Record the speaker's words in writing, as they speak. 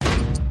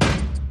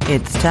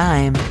It's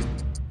time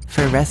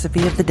for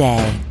Recipe of the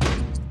Day.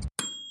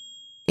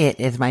 It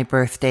is my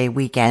birthday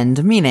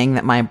weekend, meaning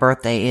that my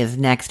birthday is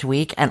next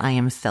week and I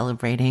am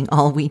celebrating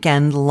all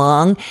weekend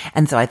long.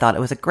 And so I thought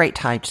it was a great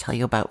time to tell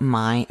you about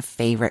my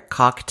favorite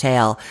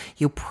cocktail.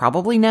 You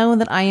probably know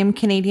that I am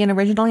Canadian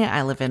originally.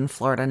 I live in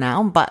Florida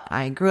now, but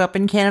I grew up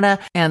in Canada.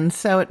 And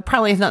so it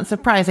probably is not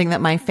surprising that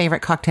my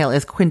favorite cocktail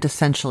is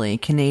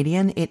quintessentially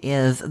Canadian. It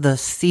is the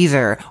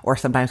Caesar, or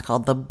sometimes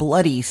called the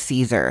Bloody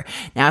Caesar.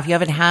 Now, if you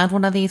haven't had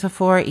one of these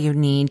before, you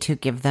need to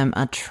give them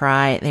a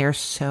try. They're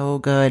so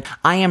good.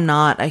 I am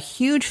not a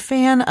huge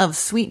fan of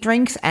sweet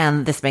drinks,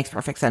 and this makes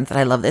perfect sense that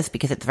I love this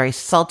because it's very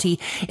salty.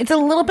 It's a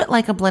little bit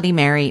like a Bloody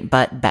Mary,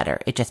 but better.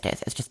 It just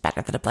is. It's just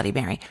better than a Bloody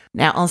Mary.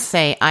 Now, I'll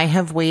say I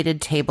have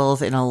waited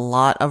tables in a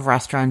lot of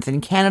restaurants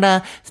in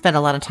Canada, spent a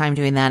lot of time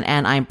doing that,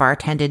 and I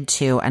bartended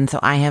too, and so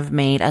I have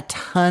made a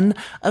ton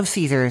of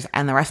Caesars,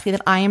 and the recipe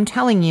that I am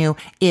telling you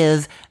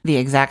is the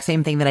exact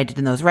same thing that I did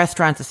in those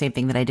restaurants, the same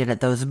thing that I did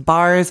at those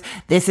bars.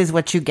 This is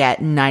what you get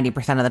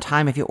 90% of the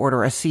time if you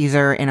order a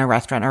Caesar in a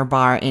restaurant or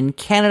bar in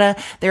Canada.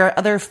 There are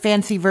other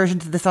fancy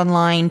versions of this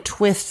online,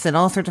 twists and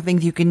all sorts of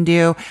things you can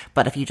do.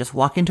 But if you just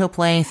walk into a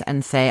place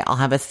and say, I'll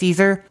have a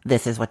Caesar,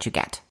 this is what you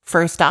get.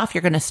 First off,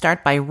 you're going to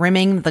start by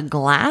rimming the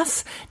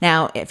glass.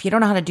 Now, if you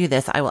don't know how to do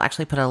this, I will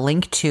actually put a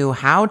link to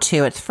how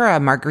to. It's for a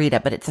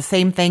margarita, but it's the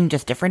same thing,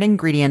 just different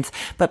ingredients.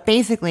 But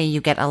basically, you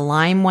get a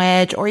lime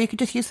wedge, or you could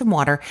just use some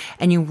water,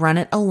 and you run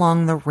it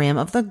along the rim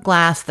of the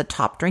glass, the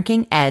top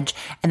drinking edge,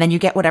 and then you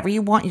get whatever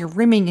you want your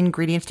rimming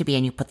ingredients to be,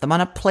 and you put them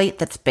on a plate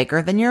that's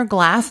bigger than your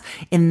glass.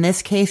 In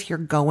this case, you're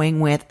going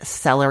with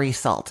celery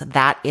salt.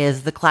 That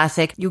is the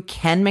classic. You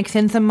can mix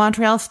in some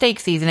Montreal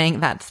steak seasoning.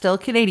 That's still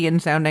Canadian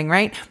sounding,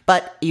 right?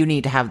 But you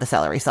need to have the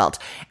celery salt.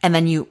 And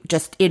then you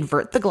just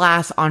invert the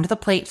glass onto the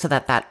plate so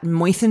that that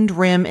moistened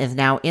rim is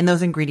now in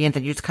those ingredients,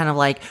 and you just kind of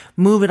like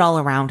move it all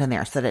around in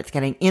there so that it's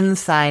getting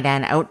inside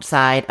and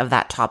outside of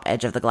that top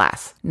edge of the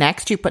glass.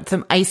 Next, you put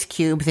some ice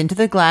cubes into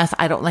the glass.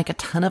 I don't like a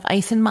ton of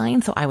ice in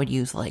mine, so I would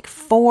use like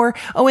 4.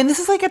 Oh, and this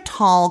is like a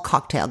tall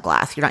cocktail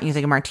glass. You're not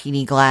using a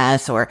martini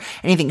glass or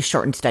anything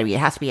short and stubby. It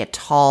has to be a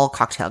tall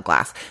cocktail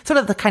glass. Sort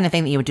of the kind of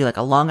thing that you would do like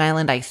a Long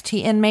Island iced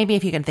tea in, maybe,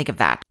 if you can think of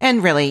that.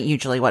 And really,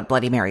 usually what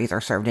Bloody Marys are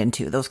served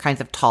into, those kinds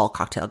of tall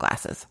cocktail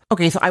glasses.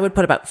 Okay, so I would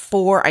put about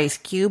 4 ice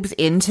cubes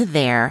into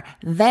there.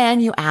 Then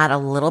you add a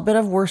little bit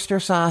of Worcester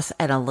sauce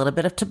and a little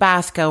bit of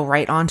Tabasco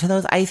right onto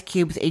those ice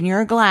cubes in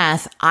your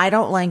glass. I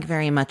don't like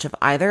very much of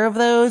either of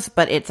those,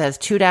 but it says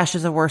 2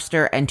 dashes of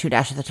Worcester and 2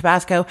 dashes of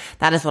Tabasco.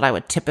 That is what I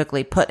would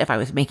typically put if I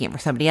was making it for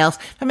somebody else.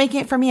 If I'm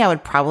making it for me, I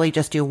would probably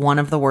just do 1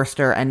 of the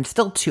Worcester and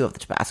still 2 of the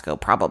Tabasco,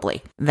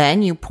 probably.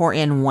 Then you pour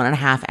in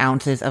 1.5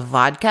 ounces of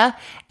vodka,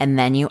 and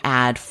then you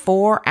add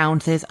 4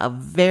 ounces of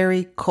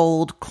very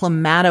cold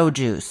Clamato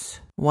juice.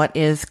 What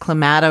is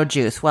Clamato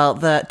juice? Well,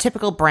 the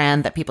typical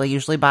brand that people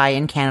usually buy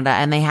in Canada,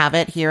 and they have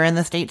it here in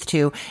the States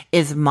too,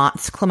 is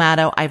Mott's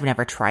Clamato. I've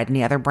never tried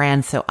any other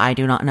brands, so I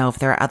do not know if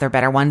there are other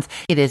better ones.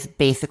 It is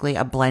basically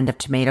a blend of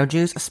tomato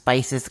juice,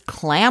 spices,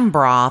 clam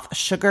broth,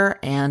 sugar,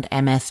 and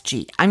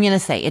MSG. I'm going to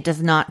say it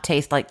does not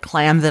taste like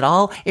clams at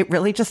all. It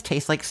really just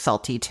tastes like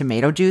salty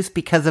tomato juice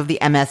because of the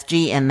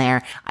MSG in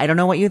there. I don't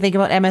know what you think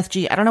about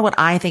MSG. I don't know what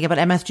I think about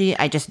MSG.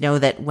 I just know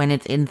that when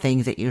it's in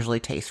things, it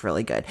usually tastes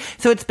really good.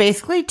 So it's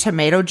basically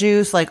tomato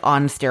juice like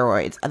on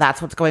steroids.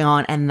 That's what's going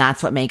on, and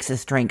that's what makes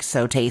this drink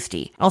so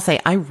tasty. I'll say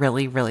I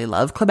really, really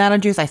love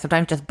Clamato juice. I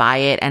sometimes just buy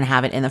it and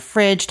have it in the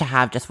fridge to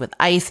have just with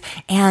ice.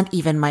 And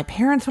even my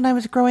parents, when I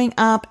was growing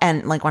up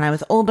and like when I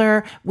was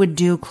older, would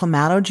do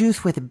Clamato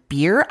juice with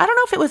beer. I don't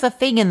know if it was a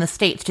thing in the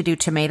States to do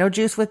tomato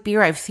juice with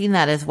beer. I've seen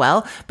that as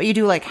well, but you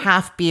do like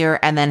half beer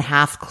and then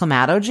half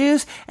Clamato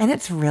juice, and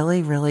it's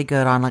really, really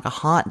good on like a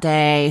hot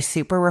day,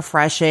 super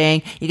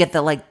refreshing. You get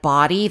the like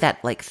body,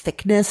 that like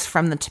thickness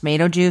from the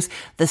tomato juice,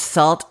 the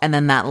salt, and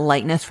then that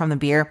lightness from the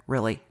beer.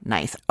 Really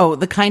nice. Oh,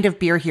 the kind of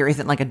beer here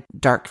isn't like a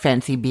dark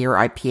fancy beer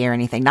IPA or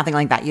anything. Nothing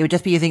like that. You would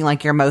just be using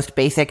like your most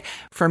basic.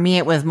 For me,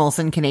 it was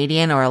Molson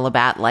Canadian or a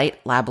Labatt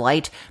Light, Lab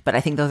Light, but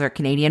I think those are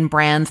Canadian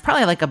brands.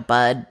 Probably like a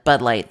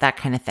Bud Light, that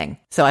kind of thing.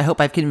 So I hope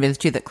I've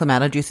convinced you that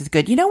Clamato juice is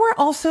good. You know where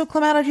also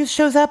Clamato juice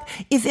shows up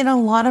is in a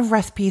lot of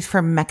recipes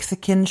for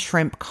Mexican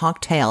shrimp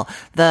cocktail.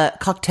 The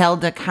Cóctel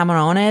de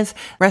Camarones.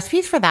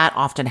 Recipes for that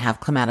often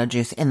have Clamato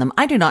juice in them.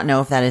 I do not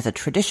know if that is a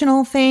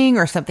traditional thing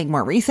or something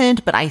more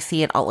recent, but I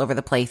see it all over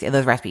the place in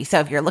those recipes. So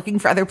if you're looking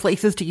for other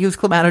places to use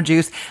Clamato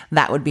juice,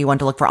 that would be one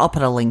to look for. I'll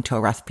put a link to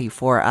a recipe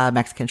for a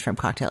Mexican shrimp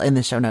cocktail in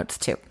the show notes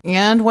too.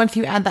 And once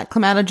you add that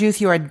Clamato juice,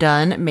 you are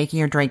done making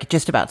your drink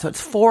just about. So it's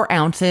 4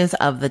 ounces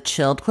of the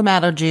chilled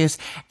Clamato juice,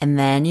 and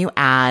then you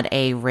add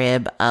a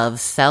rib of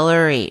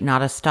celery,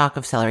 not a stalk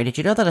of celery. Did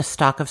you know that a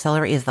stalk of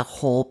celery is the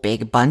whole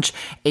big bunch?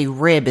 A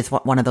rib is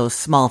what one of those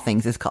small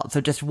things is called.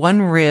 So just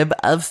 1 rib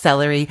of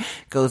celery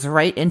goes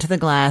right into the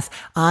glass.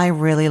 I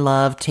really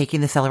love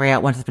taking the celery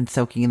out once it's been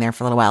soaking in there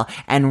for a little while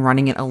and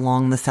running it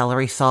along the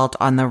celery salt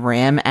on the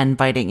rim and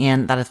biting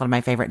in. That is one of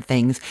my favorite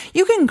things.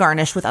 You can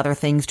garnish with other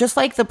things, just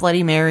like the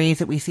Bloody Marys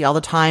that we see all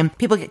the time.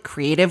 People get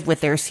creative with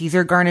their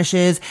Caesar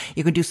garnishes.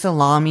 You can do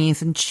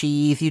salamis and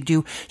cheese. You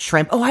do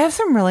shrimp. Oh, I have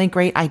some really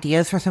great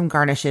ideas for some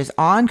garnishes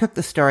on Cook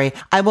the Story.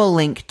 I will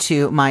link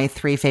to my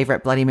 3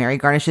 favorite Bloody Mary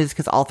garnishes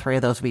because all 3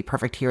 of those would be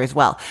perfect here as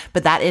well.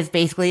 But that is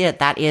basically it.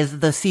 That is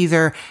the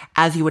Caesar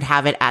as you would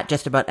have it at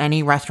just about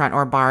any restaurant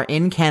or bar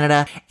in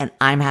Canada. And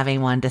I'm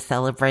having one to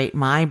celebrate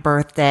my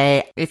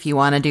birthday. If you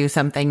want to do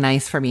something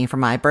nice for me for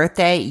my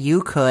birthday,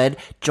 you could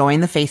join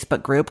the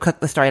Facebook group,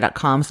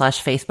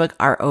 cookthestory.com/Facebook,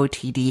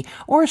 ROTD,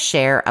 or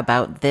share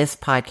about this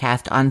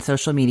podcast on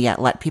social media.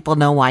 Let people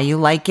know why you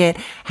like it.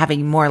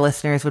 Having more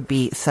listeners would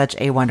be such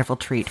a wonderful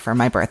treat for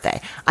my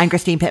birthday. I'm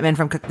Christine Pittman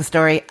from Cook the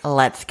Story.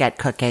 Let's get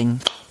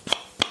cooking.